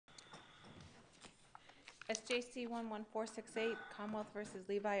SJC-11468, Commonwealth versus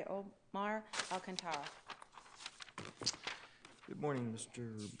Levi Omar Alcantara. Good morning,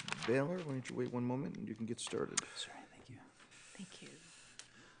 Mr. Baylor. Why don't you wait one moment and you can get started. Sorry, thank you. Thank you.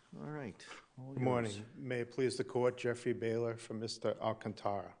 All right. Good morning. May it please the court, Jeffrey Baylor for Mr.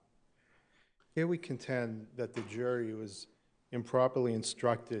 Alcantara. Here we contend that the jury was improperly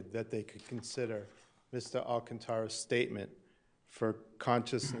instructed that they could consider Mr. Alcantara's statement for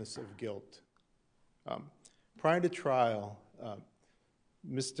consciousness of guilt. Prior to trial,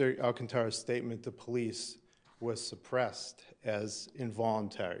 Mr. Alcantara's statement to police was suppressed as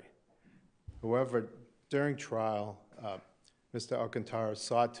involuntary. However, during trial, Mr. Alcantara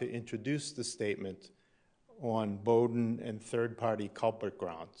sought to introduce the statement on Bowden and third-party culprit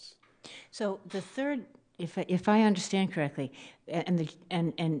grounds. So the third, if I understand correctly,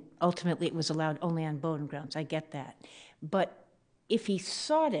 and ultimately it was allowed only on Bowden grounds, I get that. But if he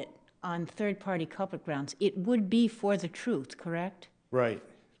sought it on third-party culprit grounds, it would be for the truth, correct? Right,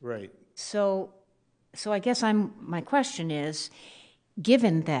 right. So I guess my question is,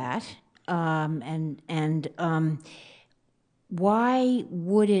 given that, why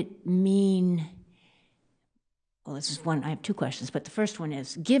would it mean? Well, this is one. I have two questions, but the first one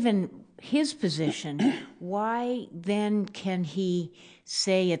is, given his position, why then can he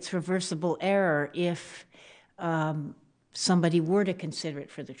say it's reversible error if somebody were to consider it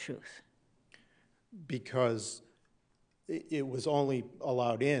for the truth? Because it was only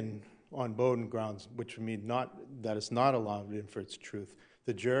allowed in on Bowden grounds, which would mean that it's not allowed in for its truth.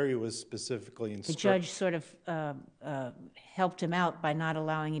 The jury was specifically instructed. The judge sort of helped him out by not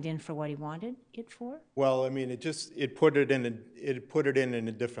allowing it in for what he wanted it for? Well, I mean, it put it in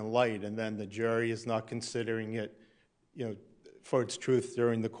a different light, and then the jury is not considering it, for its truth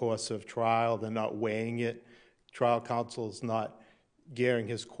during the course of trial. They're not weighing it. Trial counsel is not gearing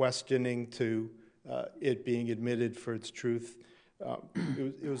his questioning to it being admitted for its truth.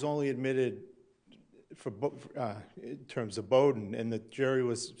 It was only admitted in terms of Bowden, and the jury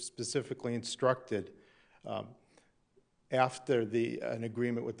was specifically instructed after an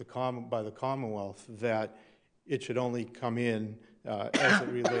agreement with by the Commonwealth that it should only come in as it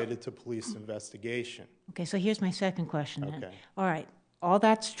related to police investigation. Okay, so here's my second question then. Okay. All right, all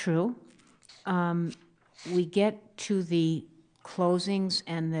that's true. We get to the closings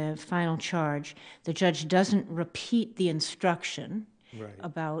and the final charge. The judge doesn't repeat the instruction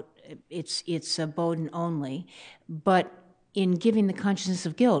about it's a Bowden only, but in giving the consciousness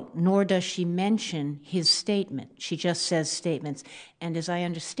of guilt, nor does she mention his statement. She just says statements, and as I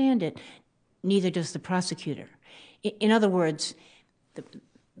understand it, neither does the prosecutor. In other words, the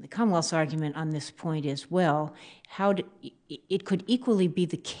Commonwealth's argument on this point is, well, it could equally be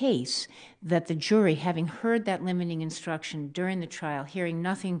the case that the jury, having heard that limiting instruction during the trial, hearing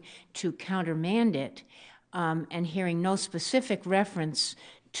nothing to countermand it, and hearing no specific reference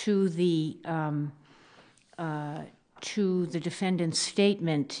to the defendant's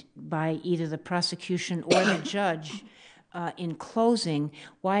statement by either the prosecution or the judge in closing,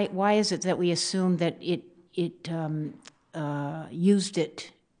 why is it that we assume that it used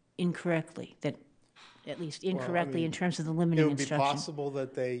it incorrectly, that at least incorrectly in terms of the limiting instruction? It would be possible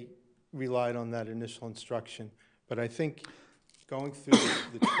that they relied on that initial instruction, but I think going through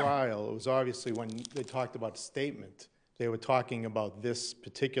the trial, it was obviously when they talked about statement, they were talking about this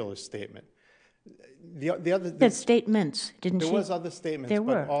particular statement. The statements, didn't she? There was other statements, there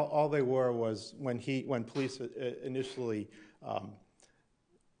but were. all they were was when police initially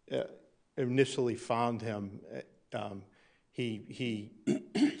found him, he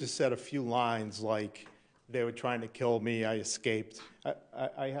just said a few lines like, "They were trying to kill me, I escaped."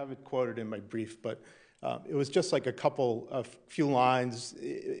 I have it quoted in my brief, but it was just like a few lines,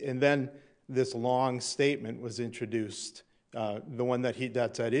 and then this long statement was introduced, the one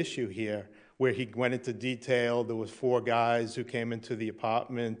that's at issue here, where he went into detail. There was 4 guys who came into the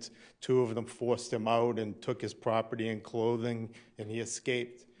apartment. 2 of them forced him out and took his property and clothing, and he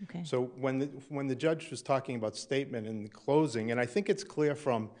escaped. Okay. So when the judge was talking about statement in the closing, and I think it's clear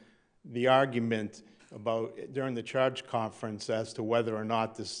from the argument during the charge conference as to whether or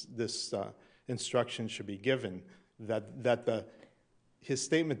not this instruction should be given, that his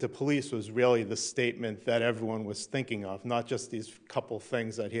statement to police was really the statement that everyone was thinking of, not just these couple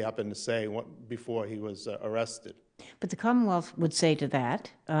things that he happened to say before he was arrested. But the Commonwealth would say to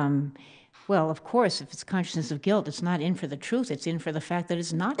that, well, of course, if it's consciousness of guilt, it's not in for the truth, it's in for the fact that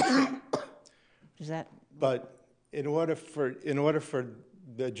it's not true. Is that? But in order for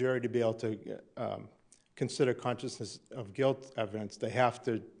the jury to be able to consider consciousness of guilt evidence, they have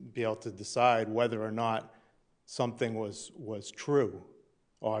to be able to decide whether or not something was true.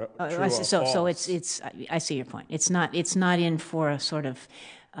 or I true or see. So false. I see your point. It's not in for a sort of,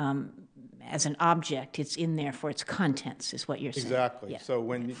 as an object, it's in there for its contents, is what you're saying. Exactly. Yeah.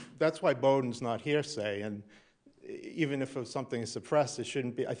 So that's why Bowden's not hearsay, and even if it was something suppressed, it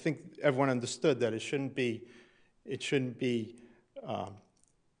shouldn't be. I think everyone understood that it shouldn't be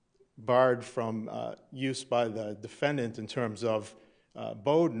barred from use by the defendant in terms of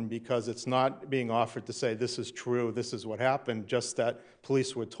Bowden, because it's not being offered to say this is true, this is what happened. Just that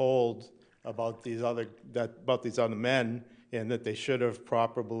police were told about these other men, and that they should have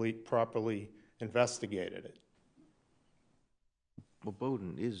properly investigated it. Well,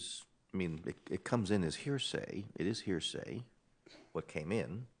 Bowden is, I mean, it comes in as hearsay. It is hearsay, what came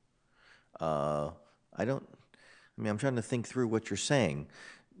in. I'm trying to think through what you're saying.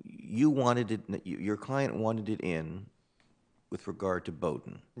 You wanted it, your client wanted it in with regard to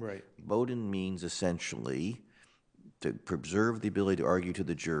Bowden. Right. Bowden means essentially to preserve the ability to argue to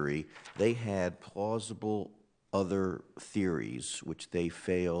the jury. They had plausible other theories which they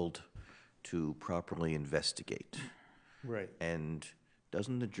failed to properly investigate. Right. And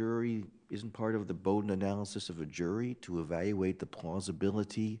isn't part of the Bowden analysis of a jury to evaluate the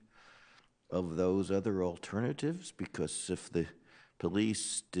plausibility of those other alternatives? Because if the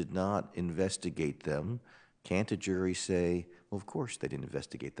police did not investigate them, can't a jury say, well, of course they didn't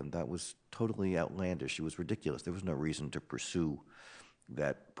investigate them. That was totally outlandish. It was ridiculous. There was no reason to pursue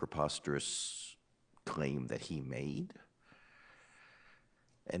that preposterous claim that he made.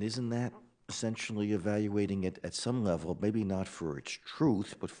 And isn't that essentially evaluating it at some level, maybe not for its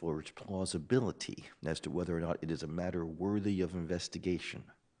truth, but for its plausibility as to whether or not it is a matter worthy of investigation?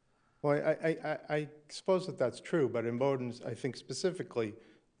 Well, I suppose that's true, but in Bowden's, I think specifically,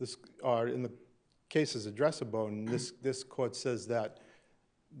 in the cases addressed of Bowden, this court says that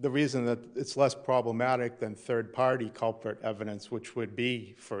the reason that it's less problematic than third-party culprit evidence, which would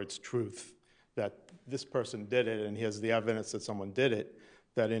be for its truth, that this person did it and here's the evidence that someone did it,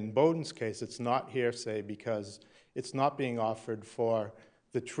 that in Bowden's case, it's not hearsay because it's not being offered for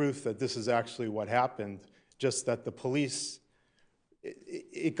the truth that this is actually what happened, just that the police,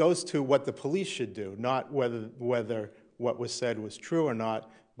 it goes to what the police should do, not whether what was said was true or not,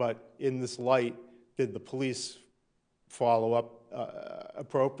 but in this light, did the police follow up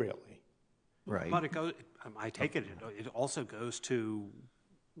appropriately? Right. But I take it also goes to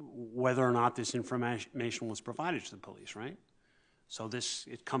whether or not this information was provided to the police, right? So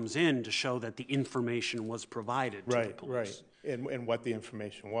it comes in to show that the information was provided to the police. Right, and what the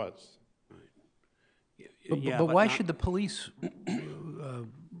information was. Right. But why should the police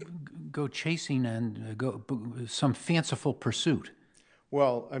go chasing and go some fanciful pursuit?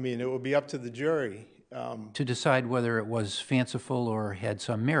 Well, I mean, it would be up to the jury. To decide whether it was fanciful or had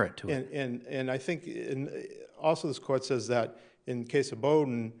some merit to it. And I think also this court says that in the case of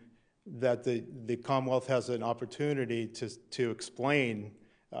Bowden, that the Commonwealth has an opportunity to explain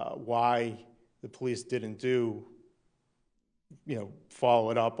why the police didn't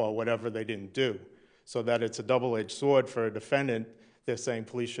follow it up or whatever they didn't do. So that it's a double-edged sword for a defendant. They're saying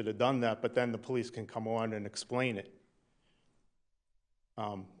police should have done that, but then the police can come on and explain it.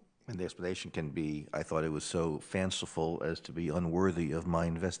 And the explanation can be, I thought it was so fanciful as to be unworthy of my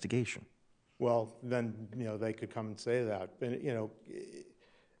investigation. Well, then, they could come and say that.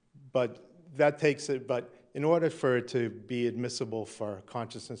 But that takes it, but in order for it to be admissible for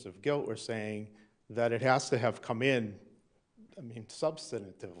consciousness of guilt, we're saying that it has to have come in,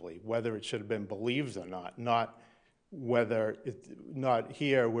 substantively, whether it should have been believed or not not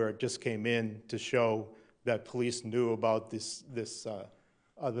here where it just came in to show that police knew about this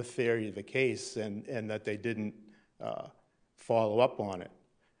other theory of the case and that they didn't follow up on it.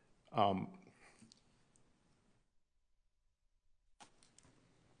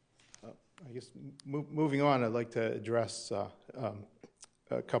 I guess moving on, I'd like to address a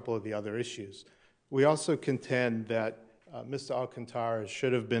couple of the other issues. We also contend that Mr. Alcantara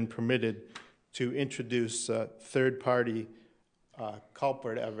should have been permitted to introduce third-party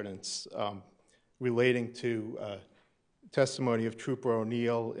culprit evidence relating to testimony of Trooper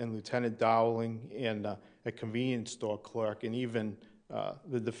O'Neill and Lieutenant Dowling and a convenience store clerk, and even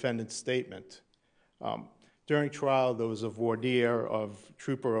the defendant's statement. During trial, there was a voir dire of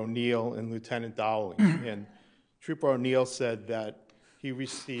Trooper O'Neill and Lieutenant Dowling, and Trooper O'Neill said that he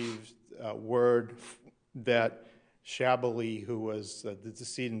received word that Shabbily, who was the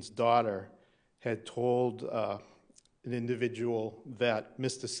decedent's daughter, had told an individual that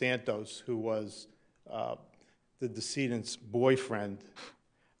Mr. Santos, who was the decedent's boyfriend,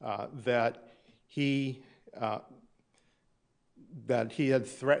 that he had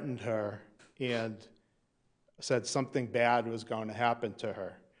threatened her and said something bad was going to happen to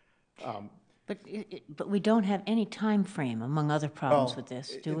her. But we don't have any time frame among other problems with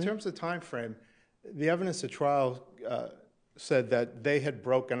this, do we? In terms of time frame, the evidence at trial said that they had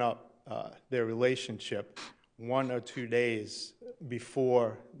broken up their relationship 1 or 2 days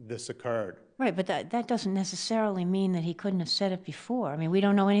before this occurred. Right, but that doesn't necessarily mean that he couldn't have said it before. I mean, we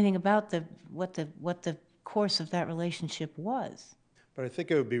don't know anything about what the course of that relationship was. But I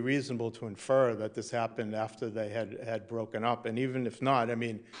think it would be reasonable to infer that this happened after they had broken up. And even if not, I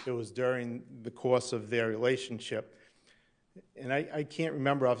mean, it was during the course of their relationship. And I can't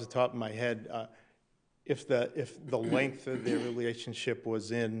remember off the top of my head if the length of their relationship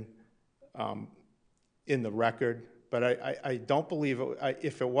was in the record. But I don't believe it,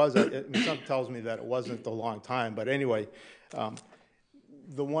 if it was, something tells me that it wasn't a long time. But anyway,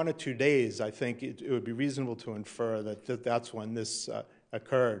 the 1 or 2 days, I think it would be reasonable to infer that that's when this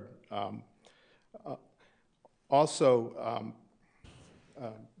occurred. Also,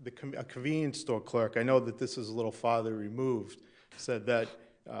 a convenience store clerk, I know that this is a little farther removed, said that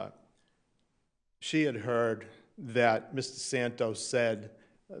she had heard that Mr. Santos said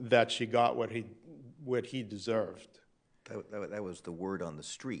that she got what he deserved. That was the word on the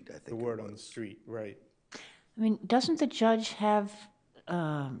street, I think. The word on the street, right. I mean, doesn't the judge have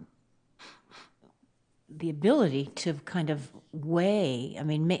the ability to kind of weigh? I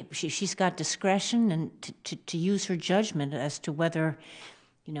mean, she's got discretion and to use her judgment as to whether,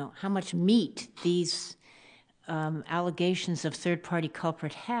 how much meat these allegations of third-party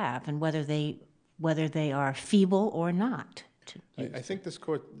culprit have, and whether they are feeble or not. I think this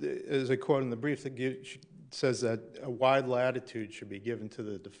court, as a quote in the brief, that says that a wide latitude should be given to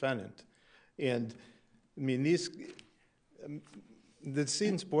the defendant. And, I mean, the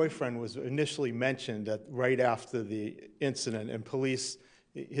decedent's boyfriend was initially mentioned right after the incident, and police,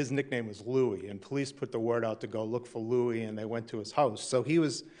 his nickname was Louie, and police put the word out to go look for Louie, and they went to his house. So he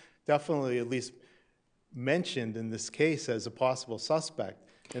was definitely at least mentioned in this case as a possible suspect.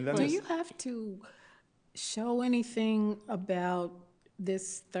 And then do you have to show anything about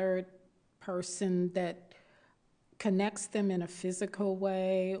this third person that connects them in a physical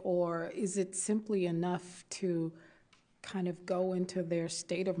way, or is it simply enough to kind of go into their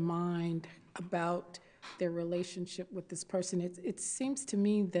state of mind about their relationship with this person? It seems to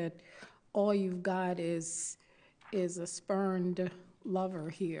me that all you've got is a spurned lover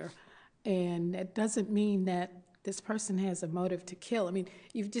here, and it doesn't mean that this person has a motive to kill. I mean,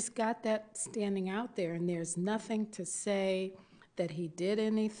 you've just got that standing out there, and there's nothing to say that he did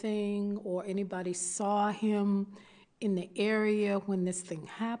anything or anybody saw him in the area when this thing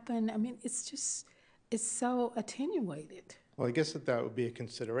happened. I mean, it's so attenuated. Well, I guess that would be a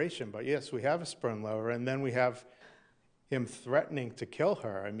consideration. But yes, we have a spurned lover, and then we have him threatening to kill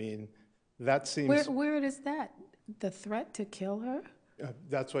her. I mean, that seems... Where is that? The threat to kill her?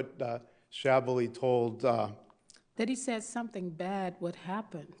 That's what Shabali told... that he said something bad would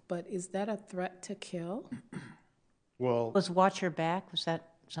happen, but is that a threat to kill? Well... Was watch her back? Was that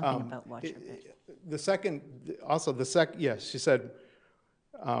something about watch her back? Yes, she said...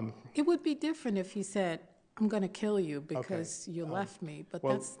 it would be different if he said, I'm going to kill you because you left me, but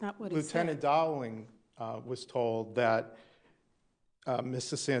that's not what he said. Lieutenant Dowling was told that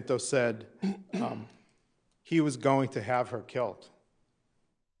Mr. Santos said he was going to have her killed.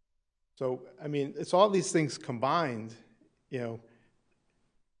 So, I mean, it's all these things combined,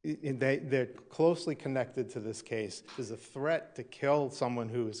 they're closely connected to this case. There's a threat to kill someone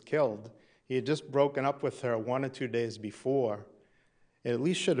who was killed. He had just broken up with her 1 or 2 days before. It at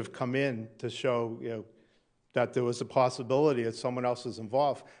least should have come in to show, that there was a possibility that someone else was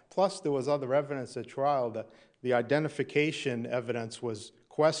involved. Plus, there was other evidence at trial that the identification evidence was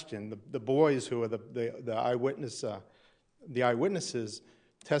questioned. The boys who were the eyewitnesses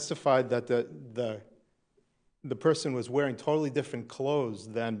testified that the person was wearing totally different clothes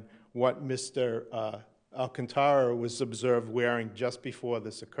than what Mr. Alcantara was observed wearing just before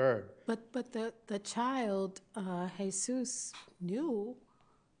this occurred. But the child, Jesus, knew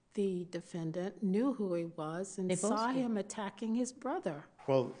the defendant, knew who he was, and saw him attacking his brother.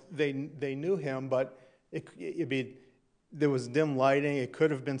 Well, they knew him, but there was dim lighting. It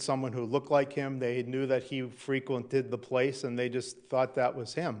could have been someone who looked like him. They knew that he frequented the place, and they just thought that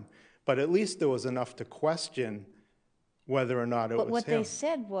was him. But at least there was enough to question whether or not it was him. But what they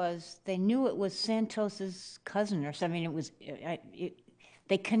said was they knew it was Santos's cousin or something. It was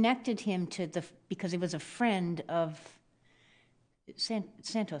they connected him to because he was a friend of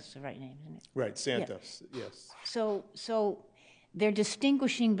Santos, is the right name, isn't it? Right, Santos, yes. So they're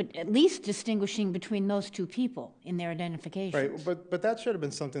distinguishing, but at least distinguishing between those two people in their identifications. Right, but that should have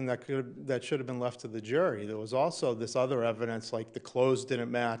been something that should have been left to the jury. There was also this other evidence, like the clothes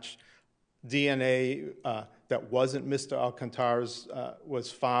didn't match. DNA that wasn't Mr. Alcantara's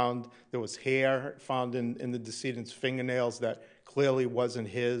was found. There was hair found in the decedent's fingernails that clearly wasn't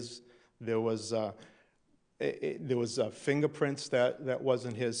his. There was fingerprints that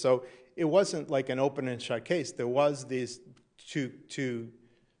wasn't his. So it wasn't like an open and shut case. There was these two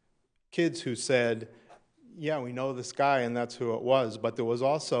kids who said, yeah, we know this guy, and that's who it was. But there was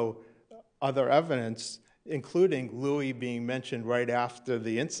also other evidence, including Louis being mentioned right after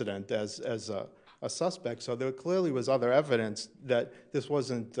the incident as a suspect. So there clearly was other evidence that this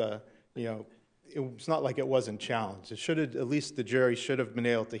wasn't, it's not like it wasn't challenged. It should have, at least the jury should have been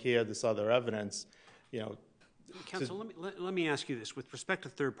able to hear this other evidence, Counsel, let me ask you this. With respect to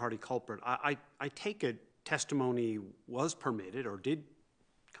third-party culprit, I take it testimony was permitted or did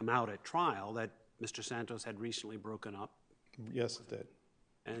come out at trial that Mr. Santos had recently broken up? Yes, it did.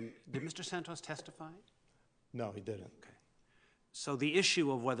 And did Mr. Santos testify? No, he didn't. Okay. So the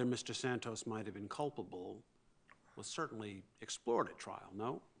issue of whether Mr. Santos might have been culpable was certainly explored at trial,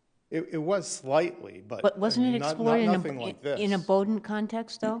 no? It was slightly, but wasn't it explored in a Bowden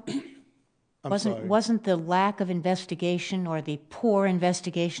context, though? Wasn't the lack of investigation or the poor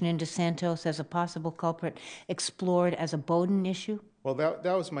investigation into Santos as a possible culprit explored as a Bowden issue? Well, that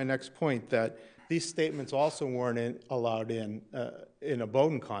was my next point, that these statements also weren't allowed in a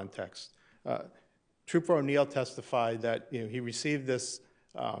Bowden context. Trooper O'Neill testified that he received this,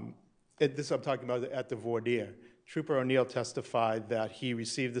 this I'm talking about at the voir dire. Trooper O'Neill testified that he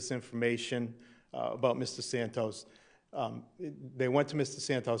received this information about Mr. Santos. They went to Mr.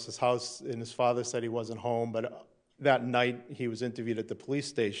 Santos's house, and his father said he wasn't home, but that night he was interviewed at the police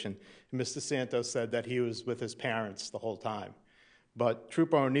station. And Mr. Santos said that he was with his parents the whole time. But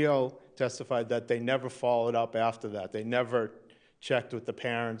Trooper O'Neill testified that they never followed up after that. They never checked with the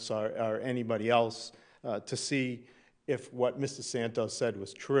parents or anybody else to see if what Mr. Santos said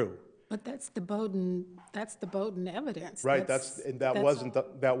was true. But that's the Bowden evidence. Right, that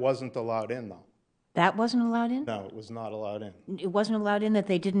wasn't allowed in, though. That wasn't allowed in? No, it was not allowed in. It wasn't allowed in that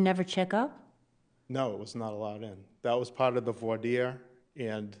they didn't ever check up? No, it was not allowed in. That was part of the voir dire,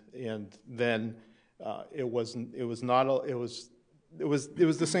 and then it was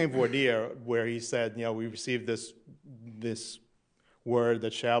the same voir dire where he said, we received this word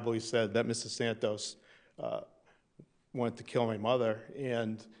that Shabley said that Mr. Santos wanted to kill my mother,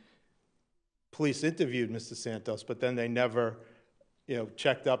 and police interviewed Mr. Santos, but then they never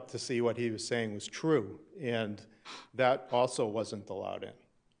checked up to see what he was saying was true, and that also wasn't allowed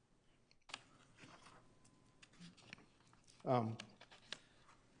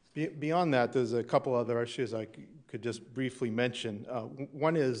in. Beyond that, there's a couple other issues I could just briefly mention.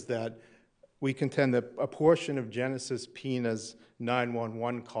 One is that we contend that a portion of Genesis Pina's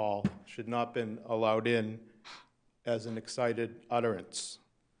 911 call should not have been allowed in as an excited utterance.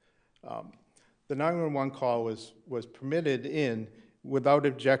 The 911 call was permitted in without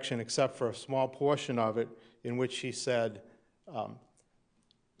objection except for a small portion of it in which he said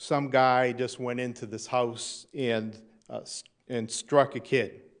some guy just went into this house and struck a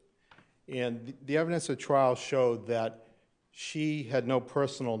kid. And the evidence at trial showed that she had no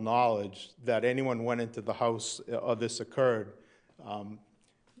personal knowledge that anyone went into the house or this occurred,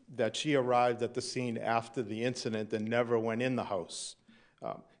 that she arrived at the scene after the incident and never went in the house.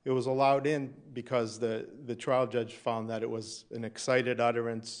 It was allowed in because the trial judge found that it was an excited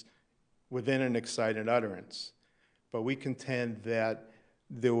utterance within an excited utterance. But we contend that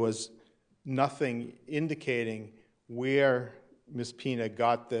there was nothing indicating where Ms. Pina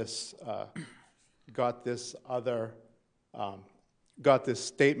got this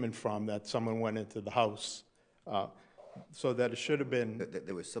statement from, that someone went into the house, so that it should have been.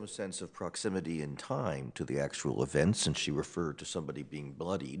 There was some sense of proximity in time to the actual events, and she referred to somebody being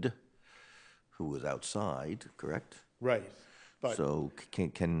bloodied who was outside, correct? Right. But so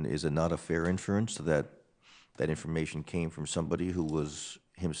is it not a fair inference that that information came from somebody who was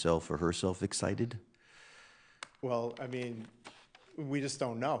himself or herself excited? Well, I mean, we just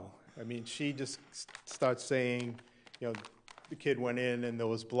don't know. I mean, she just starts saying, the kid went in and there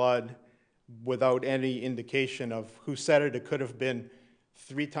was blood without any indication of who said it. It could have been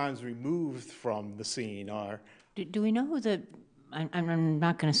 3 times removed from the scene. Or do we know who I'm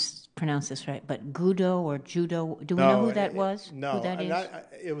not going to pronounce this right, but Gudo or Judo, do we know who that was? No, who that is?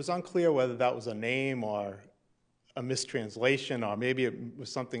 It was unclear whether that was a name or a mistranslation, or maybe it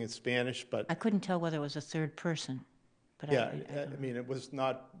was something in Spanish, but I couldn't tell whether it was a third person. But yeah, I mean, it was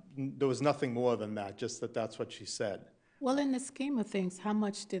not. There was nothing more than that. Just that's what she said. Well, in the scheme of things, how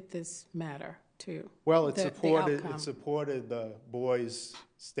much did this matter to Well, it the supported, outcome? the boy's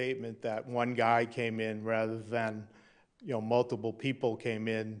statement that one guy came in rather than, multiple people came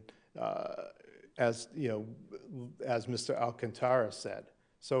in, as Mr. Alcantara said.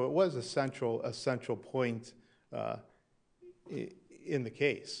 So it was a central point in the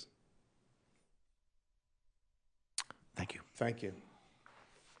case. Thank you. Thank you.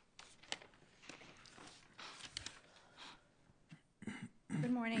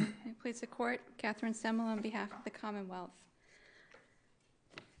 Good morning. May it please the court, Catherine Semmel on behalf of the Commonwealth.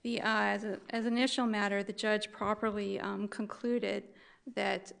 As an initial matter, the judge properly concluded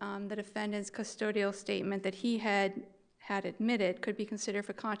that the defendant's custodial statement that he had admitted could be considered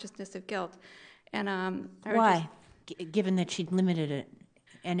for consciousness of guilt. And Why? Given that she'd limited it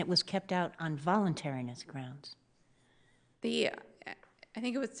and it was kept out on voluntariness grounds. I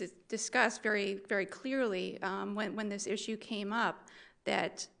think it was discussed very, very clearly when this issue came up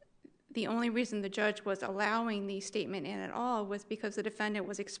that the only reason the judge was allowing the statement in at all was because the defendant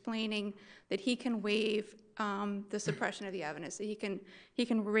was explaining that he can waive the suppression of the evidence, that he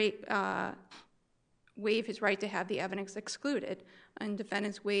can waive his right to have the evidence excluded. And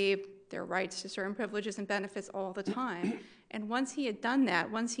defendants waive their rights to certain privileges and benefits all the time. And once he had done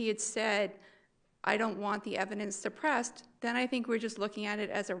that, once he had said, I don't want the evidence suppressed, then I think we're just looking at it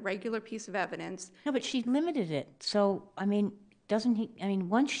as a regular piece of evidence. No, but she limited it. So, doesn't he,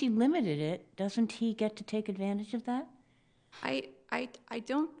 once she limited it, doesn't he get to take advantage of that? I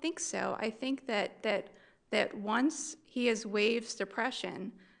don't think so. I think that once he has waived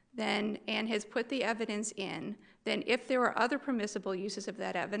suppression and has put the evidence in, then if there are other permissible uses of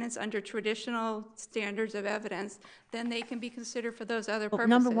that evidence under traditional standards of evidence, then they can be considered for those other purposes.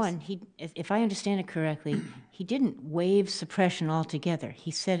 Number one, if I understand it correctly, he didn't waive suppression altogether. He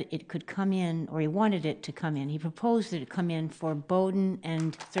said it could come in, or he wanted it to come in. He proposed that it come in for Bowden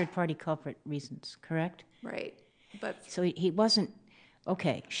and third-party culprit reasons, correct? Right. But so he wasn't,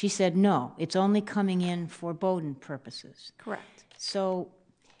 okay, she said no, it's only coming in for Bowden purposes. Correct. So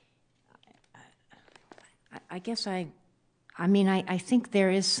I guess I think there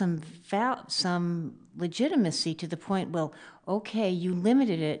is some legitimacy to the point, well, okay, you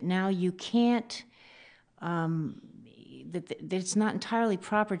limited it, now you can't, that it's not entirely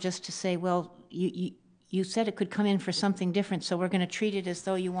proper just to say, well, you said it could come in for something different, so we're going to treat it as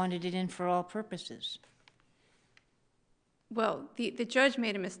though you wanted it in for all purposes. Well, the judge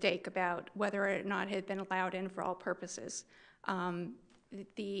made a mistake about whether or not it had been allowed in for all purposes.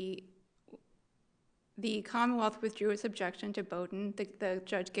 The Commonwealth withdrew its objection to Bowden. The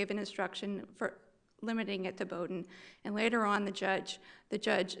judge gave an instruction for limiting it to Bowden, and later on the judge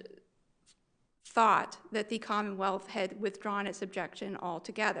thought that the Commonwealth had withdrawn its objection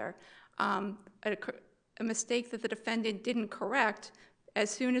altogether. A mistake that the defendant didn't correct as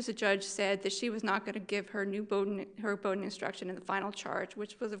soon as the judge said that she was not going to give her Bowden instruction in the final charge,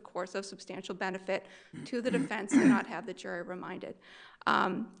 which was, of course, of substantial benefit to the defense and not have the jury reminded.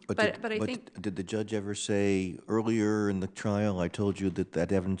 But I think... Did the judge ever say earlier in the trial, I told you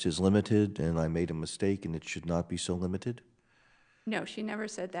that evidence is limited and I made a mistake and it should not be so limited? No, she never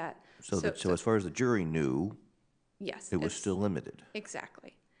said that. So as far as the jury knew, yes, it was still limited.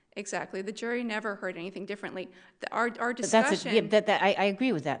 Exactly. The jury never heard anything differently. Our discussion... I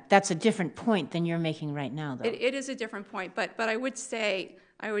agree with that. That's a different point than you're making right now, though. It is a different point, but I would say,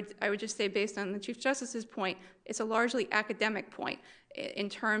 I would just say, based on the Chief Justice's point, it's a largely academic point in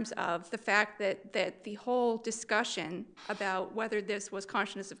terms of the fact that the whole discussion about whether this was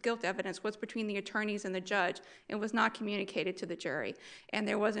consciousness of guilt evidence was between the attorneys and the judge and was not communicated to the jury. And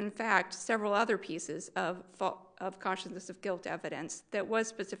there was, in fact, several other pieces of consciousness of guilt evidence that was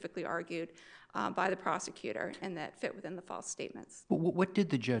specifically argued by the prosecutor and that fit within the false statements. What did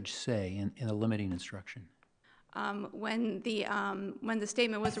the judge say in the limiting instruction? When the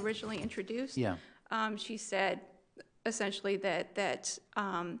statement was originally introduced, she said essentially that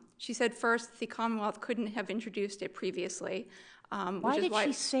she said first the Commonwealth couldn't have introduced it previously. Why did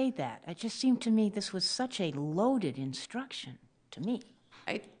she say that? It just seemed to me this was such a loaded instruction to me.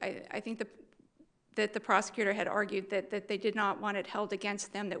 I think that the prosecutor had argued that they did not want it held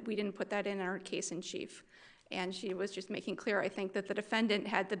against them, that we didn't put that in our case in chief. And she was just making clear, I think, that the defendant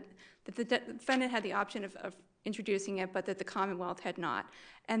had the option of introducing it, but that the Commonwealth had not.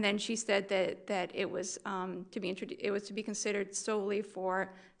 And then she said that it was to be considered solely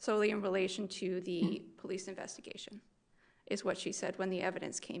in relation to the police investigation, is what she said when the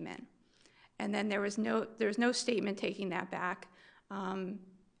evidence came in. And then there was no statement taking that back. And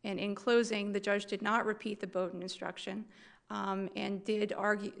in closing, the judge did not repeat the Bowden instruction. and did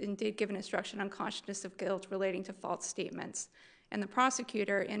argue and did give an instruction on consciousness of guilt relating to false statements. And the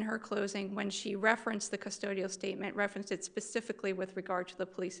prosecutor, in her closing, when she referenced the custodial statement, referenced it specifically with regard to the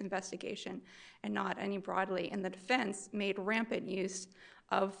police investigation and not any broadly. And the defense made rampant use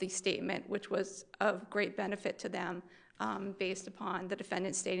of the statement, which was of great benefit to them, based upon the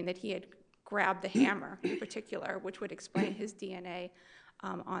defendant stating that he had grabbed the hammer in particular, which would explain his DNA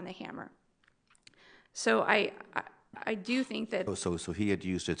on the hammer. So I do think that So he had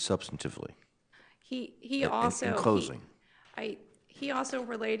used it substantively. he also in closing. He also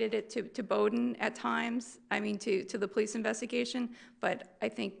related it to Bowden at times, to the police investigation, but I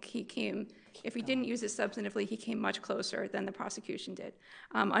think if he didn't use it substantively, he came much closer than the prosecution did,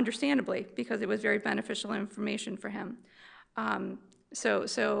 understandably, because it was very beneficial information for him.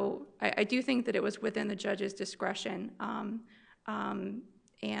 So I do think that it was within the judge's discretion,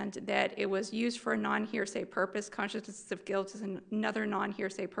 and that it was used for a non-hearsay purpose. Consciousness of guilt is another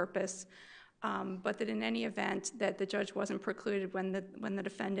non-hearsay purpose. But that in any event, that the judge wasn't precluded when the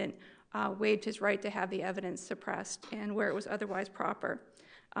defendant waived his right to have the evidence suppressed and where it was otherwise proper.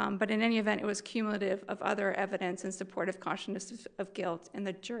 But in any event, it was cumulative of other evidence in support of consciousness of guilt, and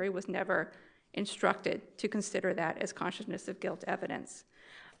the jury was never instructed to consider that as consciousness of guilt evidence.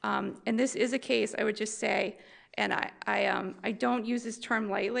 And this is a case, I would just say, and I don't use this term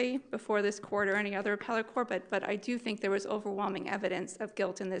lightly before this court or any other appellate court, but I do think there was overwhelming evidence of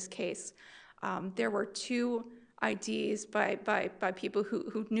guilt in this case. There were 2 IDs by people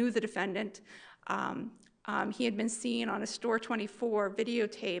who knew the defendant. He had been seen on a Store 24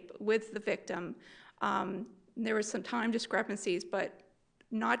 videotape with the victim. There was some time discrepancies, but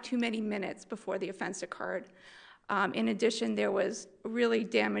not too many minutes before the offense occurred. In addition, there was really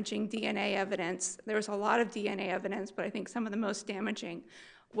damaging DNA evidence. There was a lot of DNA evidence, but I think some of the most damaging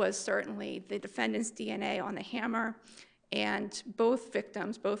was certainly the defendant's DNA on the hammer, and both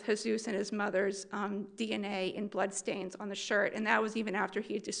victims, both Jesus and his mother's DNA in bloodstains on the shirt, and that was even after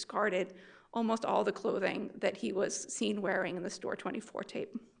he had discarded almost all the clothing that he was seen wearing in the Store 24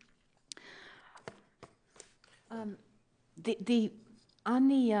 tape. On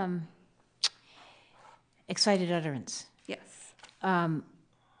the excited utterance. Yes.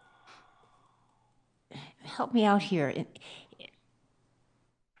 Help me out here.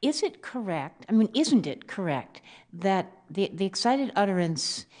 Is it correct, isn't it correct that the excited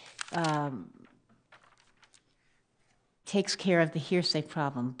utterance takes care of the hearsay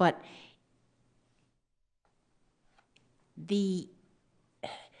problem, but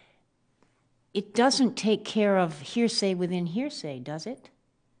it doesn't take care of hearsay within hearsay, does it?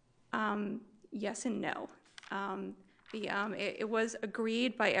 Yes and no. It was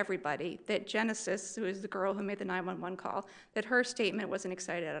agreed by everybody that Genesis, who is the girl who made the 911 call, that her statement was an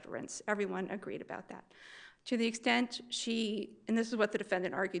excited utterance. Everyone agreed about that. To the extent and this is what the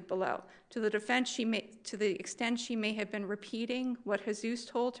defendant argued below, to the extent she may have been repeating what Jesus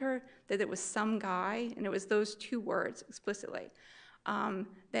told her, that it was some guy, and it was those 2 words explicitly,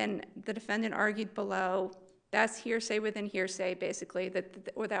 then the defendant argued below, that's hearsay within hearsay, basically,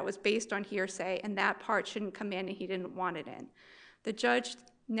 that was based on hearsay, and that part shouldn't come in, and he didn't want it in. The judge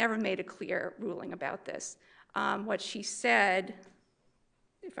never made a clear ruling about this. What she said,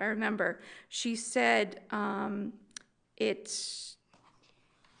 if I remember, she said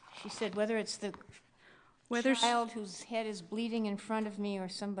She said whether it's the child whose head is bleeding in front of me or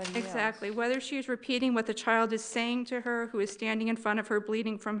somebody else. Exactly. Whether she is repeating what the child is saying to her who is standing in front of her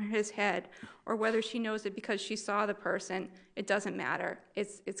bleeding from his head, or whether she knows it because she saw the person, it doesn't matter.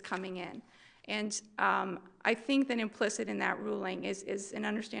 It's coming in. And I think that implicit in that ruling is an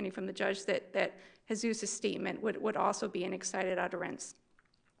understanding from the judge that Jesus' statement would also be an excited utterance.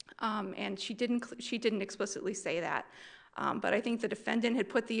 And she didn't explicitly say that. But I think the defendant had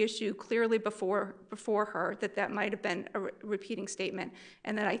put the issue clearly before her that might have been a repeating statement,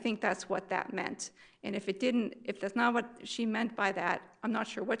 and that I think that's what that meant. And if that's not what she meant by that, I'm not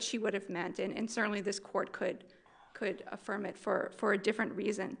sure what she would have meant, and certainly this court could affirm it for a different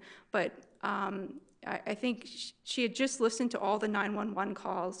reason. But I think she had just listened to all the 911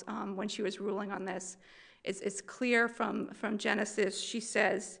 calls when she was ruling on this. It's clear from Genesis. She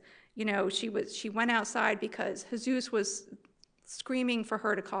says, she went outside because Jesus was screaming for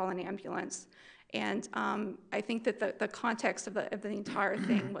her to call an ambulance. And I think that the context of the entire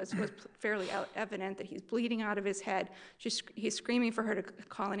thing was fairly evident, that he's bleeding out of his head. He's screaming for her to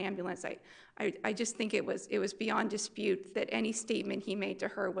call an ambulance. I just think it was beyond dispute that any statement he made to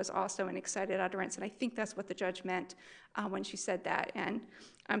her was also an excited utterance, and I think that's what the judge meant when she said that. And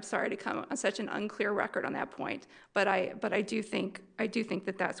I'm sorry to come on such an unclear record on that point, but I do think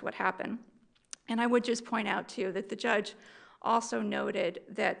that that's what happened. And I would just point out too that the judge also noted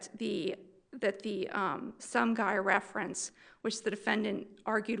that the some guy reference, which the defendant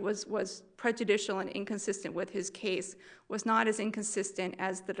argued was prejudicial and inconsistent with his case, was not as inconsistent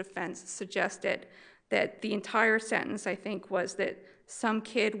as the defense suggested. That the entire sentence, I think, was that some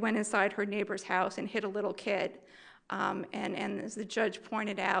kid went inside her neighbor's house and hit a little kid. And as the judge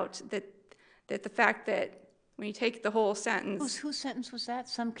pointed out, that the fact that when you take the whole sentence... Whose sentence was that?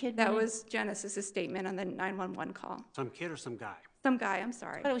 Some kid? That was Genesis's statement on the 911 call. Some kid or some guy? Some guy, I'm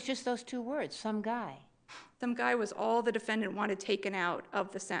sorry. But it was just those two words, some guy. Some guy was all the defendant wanted taken out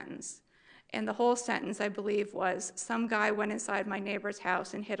of the sentence. And the whole sentence, I believe, was some guy went inside my neighbor's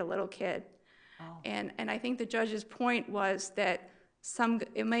house and hit a little kid. Oh. And I think the judge's point was that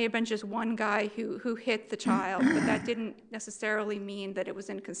it may have been just one guy who hit the child, but that didn't necessarily mean that it was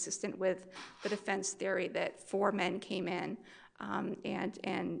inconsistent with the defense theory that 4 men came in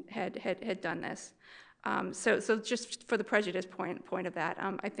and had done this. So just for the prejudice point of that,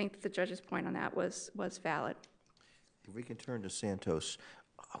 I think that the judge's point on that was valid. If we can turn to Santos,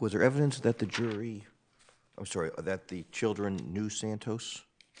 was there evidence that the children knew Santos?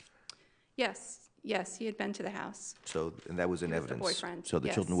 Yes, he had been to the house. So, and that was in evidence. The boyfriend. So the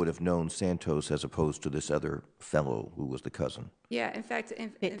yes. children would have known Santos as opposed to this other fellow who was the cousin. Yeah, in fact,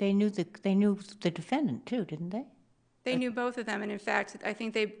 They knew the defendant too, didn't they? They knew both of them, and in fact, I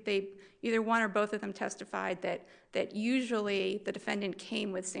think they either one or both of them testified that usually the defendant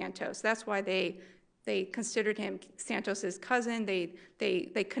came with Santos. That's why they considered him Santos's cousin.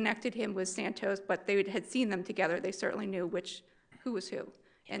 They connected him with Santos, but they had seen them together. They certainly knew who was who.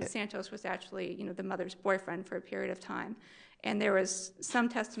 And Santos was actually, the mother's boyfriend for a period of time. And there was some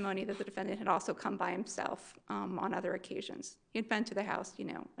testimony that the defendant had also come by himself on other occasions. He had been to the house,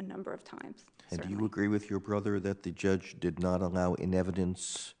 a number of times. And certainly. do you agree with your brother that the judge did not allow in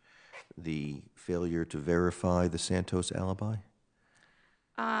evidence the failure to verify the Santos alibi?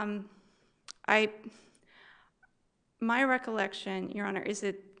 My recollection, Your Honor, is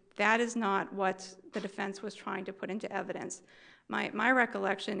that is not what the defense was trying to put into evidence. My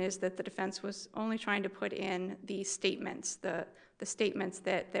recollection is that the defense was only trying to put in the statements, the statements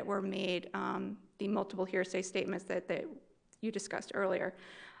that were made, the multiple hearsay statements that you discussed earlier.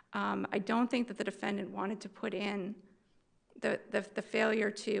 I don't think that the defendant wanted to put in the failure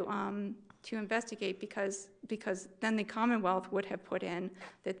to investigate because then the Commonwealth would have put in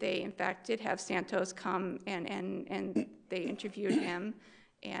that they in fact did have Santos come and they interviewed him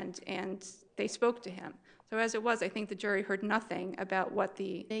and they spoke to him. So as it was, I think the jury heard nothing about what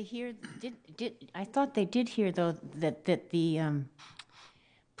the... I thought they did hear, though, that the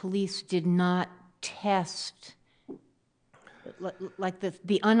police did not test, like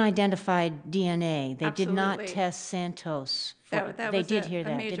the unidentified DNA. They did not test Santos. That they was did hear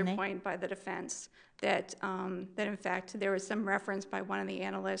that, a major didn't they? point by the defense that in fact there was some reference by one of the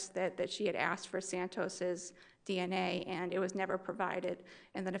analysts that she had asked for Santos's DNA and it was never provided.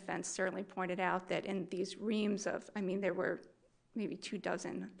 And the defense certainly pointed out that in these reams of, there were maybe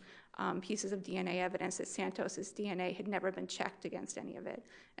 24 pieces of DNA evidence that Santos's DNA had never been checked against any of it.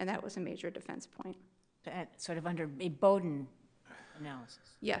 And that was a major defense point. Sort of under a Bowden analysis.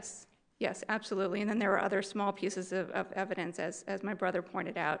 Yes, absolutely. And then there were other small pieces of evidence, as my brother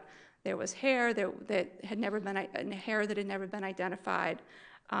pointed out. There was hair that had never been identified.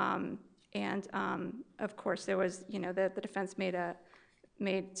 And of course, there was, the defense made a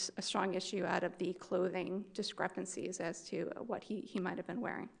strong issue out of the clothing discrepancies as to what he might have been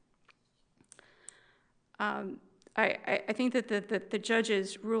wearing. I think that the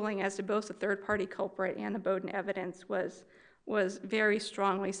judge's ruling as to both the third-party culprit and the Bowden evidence was very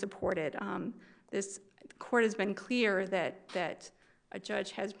strongly supported. This court has been clear that a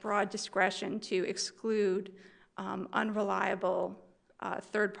judge has broad discretion to exclude unreliable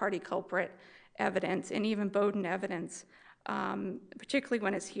third-party culprit evidence and even Bowden evidence, particularly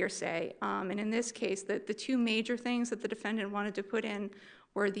when it's hearsay. And in this case, the two major things that the defendant wanted to put in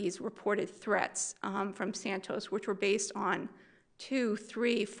were these reported threats from Santos, which were based on 2,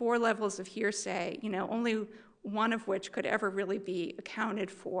 3, 4 levels of hearsay, only one of which could ever really be accounted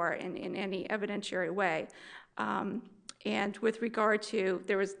for in any evidentiary way. And with regard to,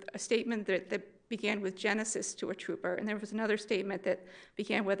 there was a statement that began with Genesis to a trooper, and there was another statement that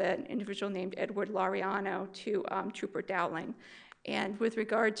began with an individual named Edward Laureano to Trooper Dowling. And with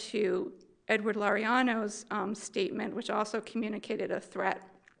regard to Edward Laureano's statement, which also communicated a threat,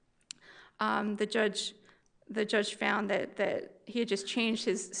 the the judge found that he had just changed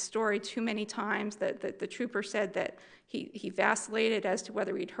his story too many times, that the trooper said that he vacillated as to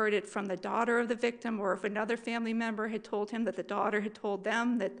whether he'd heard it from the daughter of the victim or if another family member had told him that the daughter had told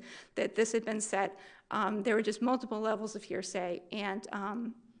them that this had been said. There were just multiple levels of hearsay, and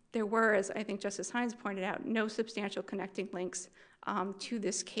there were, as I think Justice Hines pointed out, no substantial connecting links to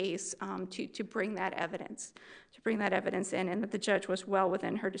this case to bring that evidence in, and that the judge was well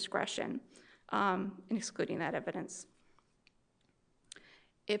within her discretion in excluding that evidence.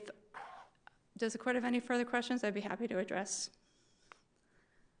 Does the court have any further questions? I'd be happy to address.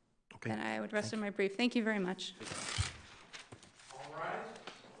 Okay. And I would rest on my brief. Thank you very much.